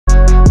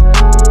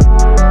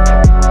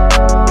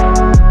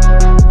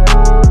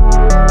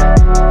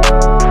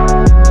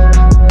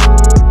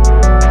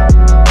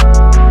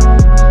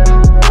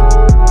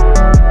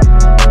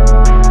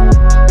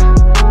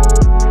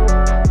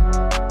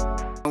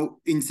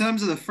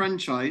terms of the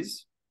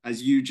franchise,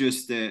 as you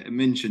just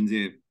mentioned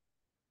here,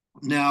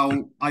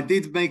 now I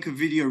did make a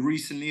video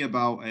recently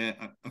about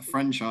a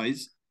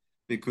franchise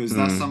because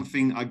that's Mm,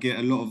 something I get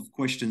a lot of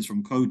questions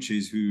from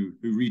coaches who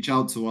reach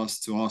out to us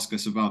to ask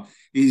us about.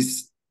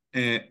 Is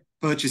uh,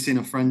 purchasing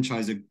a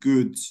franchise a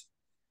good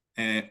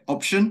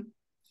option?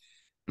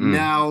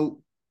 mm, Now,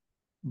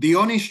 the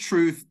honest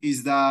truth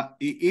is that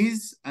it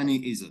is and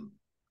it isn't.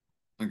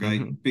 Okay,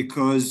 mm-hmm,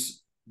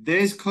 because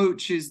there's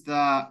coaches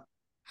that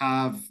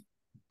have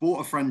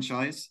bought a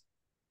franchise,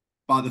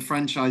 but the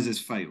franchise has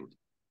failed.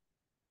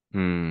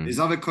 There's mm,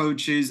 other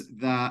coaches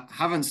that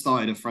haven't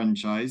started a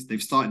franchise,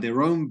 they've started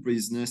their own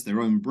business,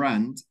 their own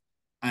brand,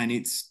 and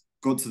it's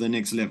got to the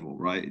next level,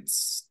 right?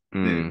 It's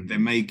they're mm,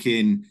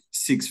 making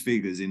six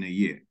figures in a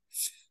year.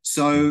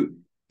 So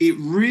it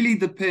really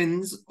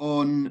depends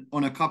on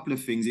a couple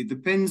of things. It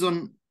depends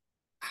on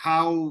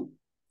how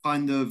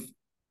kind of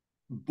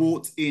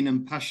bought in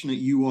and passionate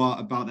you are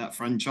about that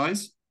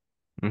franchise.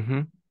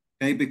 mm-hmm.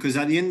 Okay, because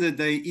at the end of the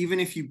day, even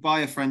if you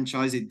buy a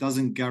franchise, it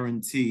doesn't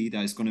guarantee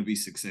that it's going to be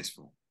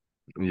successful.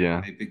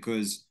 Yeah. Okay,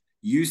 because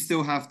you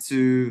still have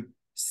to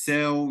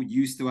sell,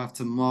 you still have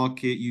to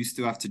market, you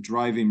still have to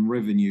drive in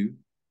revenue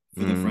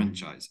for the Mm,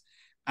 franchise.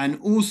 And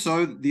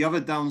also the other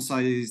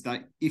downside is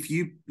that if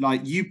you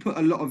put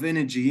a lot of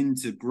energy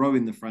into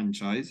growing the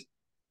franchise,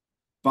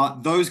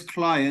 but those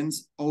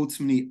clients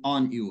ultimately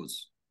aren't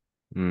yours.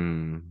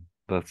 mm.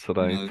 That's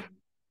You right. know,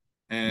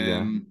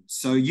 Yeah.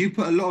 so you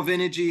put a lot of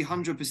energy,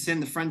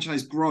 100%, the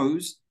franchise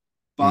grows,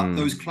 but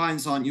those Mm,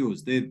 clients aren't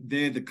yours.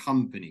 They're the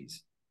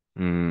companies.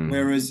 mm.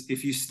 Whereas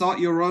if you start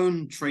your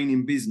own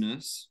training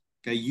business,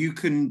 okay, you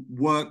can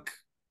work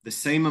the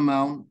same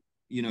amount,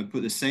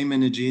 put the same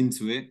energy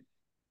into it,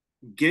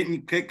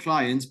 get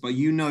clients, but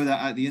you know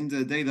that at the end of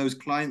the day, those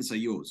clients are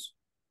yours.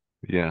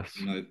 Yes.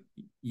 You know,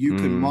 you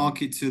can Mm,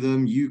 market to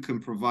them, you can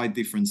provide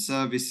different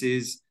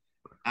services,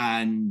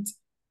 and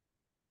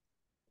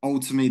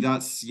ultimately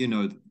that's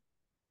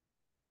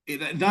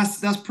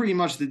pretty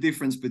much the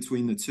difference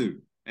between the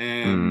two.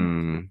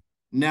 mm.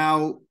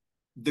 Now,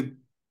 the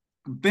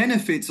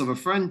benefits of a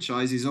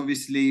franchise is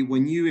obviously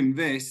when you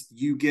invest,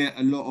 you get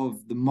a lot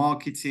of the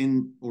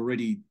marketing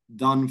already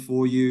done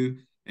for you.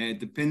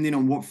 Depending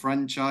on what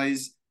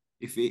franchise,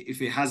 if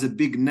it has a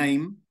big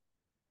name,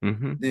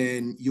 Mm-hmm.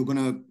 then you're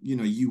gonna,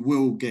 you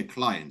will get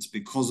clients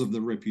because of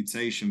the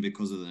reputation,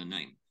 because of the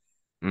name.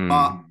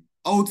 But Mm.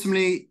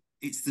 ultimately,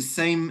 it's the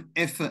same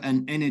effort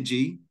and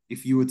energy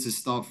if you were to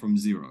start from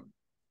zero.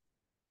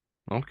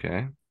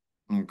 Okay.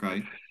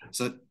 Okay.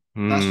 So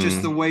that's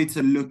just the Mm. way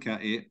to look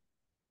at it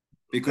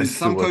I because see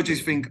some what you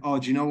coaches think, mean. oh,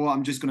 do you know what?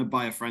 I'm just going to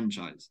buy a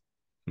franchise.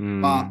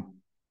 But Mm.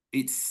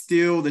 it's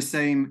still the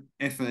same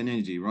effort and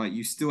energy, right?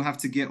 You still have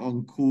to get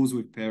on calls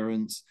with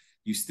parents.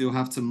 You still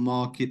have to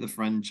market the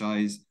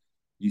franchise.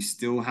 You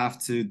still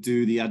have to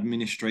do the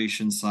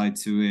administration side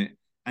to it.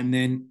 And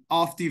then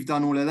after you've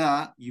done all of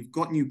that, you've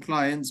got new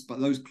clients, but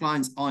those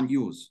clients aren't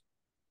yours,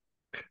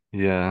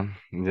 Yeah,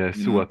 yeah, I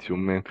you see know? what you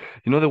mean.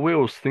 You know, the way I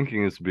was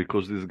thinking is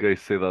because these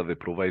guys say that they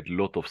provide a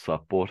lot of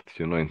support,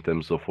 in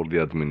terms of all the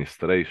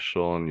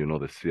administration,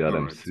 the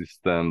CRM Correct.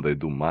 system, they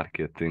do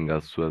marketing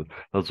as well.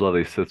 That's what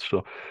they said.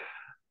 So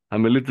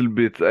I'm a little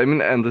bit, I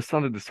mean, I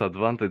understand the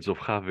disadvantage of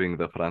having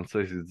the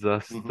franchise. It's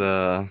just Mm-hmm.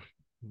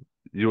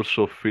 you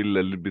also feel a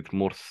little bit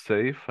more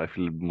safe. I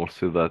feel more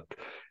safe that,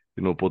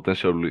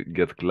 potentially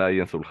get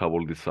clients will have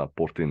all the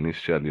support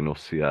initial,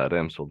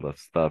 CRMs, all that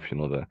stuff,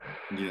 the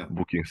Yeah,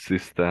 booking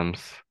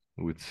systems,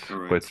 which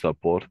quite correct.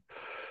 support.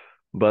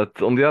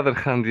 But on the other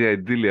hand, yeah,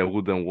 ideally I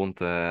wouldn't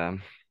want a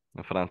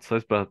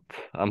franchise, but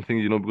I'm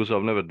thinking, because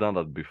I've never done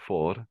that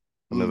before.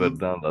 I've never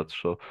Mm-hmm. done that,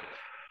 so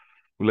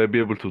will I be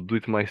able to do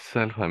it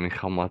myself? I mean,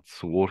 how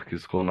much work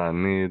is gonna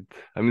need?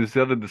 I mean,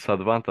 the other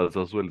disadvantage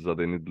as well is that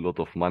they need a lot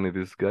of money,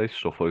 these guys.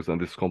 So, for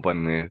example, this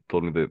company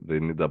told me that they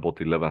need about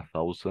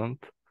 11,000,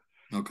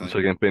 which Okay.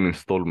 I can pay in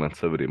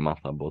installments every month,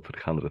 about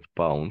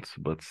 £300,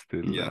 but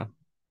still. Yeah.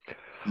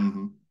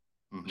 Mm-hmm.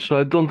 Mm-hmm. So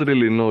I don't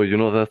really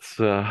know. That's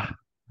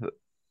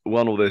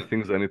one of the Yeah.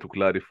 things I need to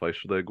clarify.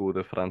 Should I go with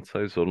a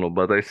franchise or no?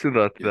 But I see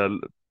that, Yeah.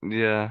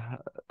 yeah,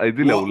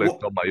 ideally I would What like what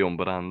to have my own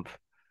brand.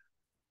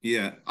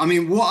 Yeah. I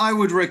mean, what I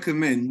would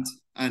recommend,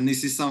 and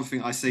this is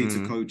something I say to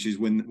Mm, coaches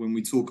when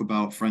we talk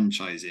about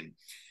franchising,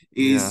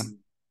 yeah. is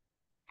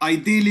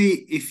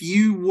ideally if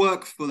you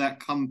work for that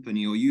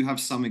company or you have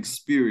some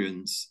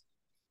experience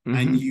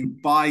and Mm-hmm. you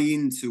buy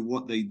into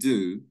what they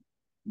do,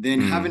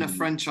 then having a Mm,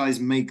 franchise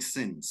makes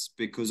sense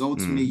because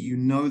ultimately mm, you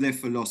know their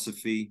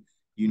philosophy,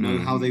 you know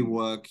how mm, they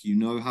work, you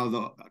know how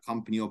the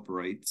company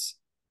operates,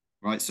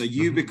 right? So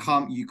mm-hmm.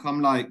 you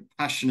come like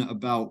passionate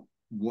about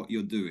what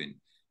you're doing.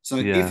 So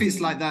if Yeah.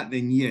 it's like that,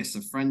 then yes,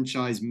 a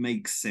franchise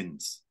makes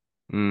sense.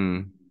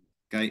 Mm,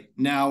 Okay.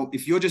 Now,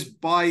 if you're just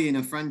buying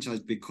a franchise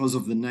because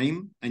of the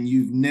name and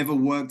you've never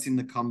worked in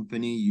the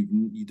company,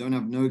 you don't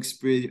have no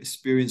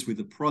experience with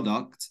the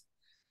product,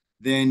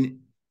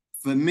 then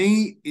for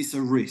me, it's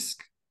a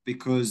risk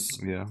because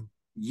yeah.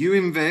 you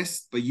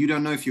invest, but you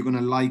don't know if you're going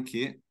to like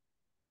it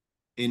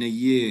in a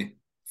year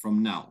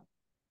from now.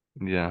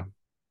 Yeah.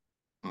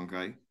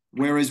 Okay.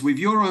 Whereas with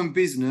your own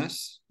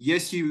business,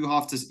 yes, you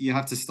have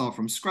to start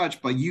from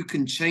scratch, but you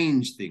can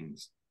change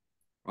things,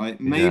 right?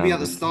 Maybe Yeah,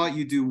 at the start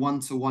you do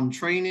one-to-one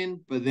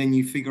training, but then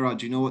you figure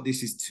out, you know what,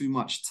 this is too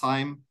much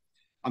time.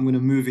 I'm going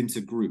to move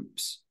into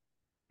groups.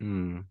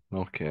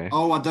 okay.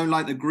 Oh, I don't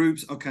like the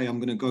groups. Okay, I'm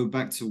going to go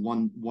back to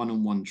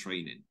one-on-one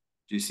training.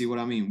 Do you see what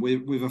I mean?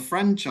 With a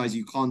franchise,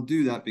 you can't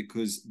do that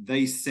because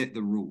they set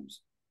the rules.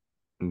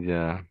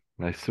 Yeah,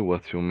 I see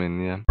what you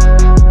mean, yeah.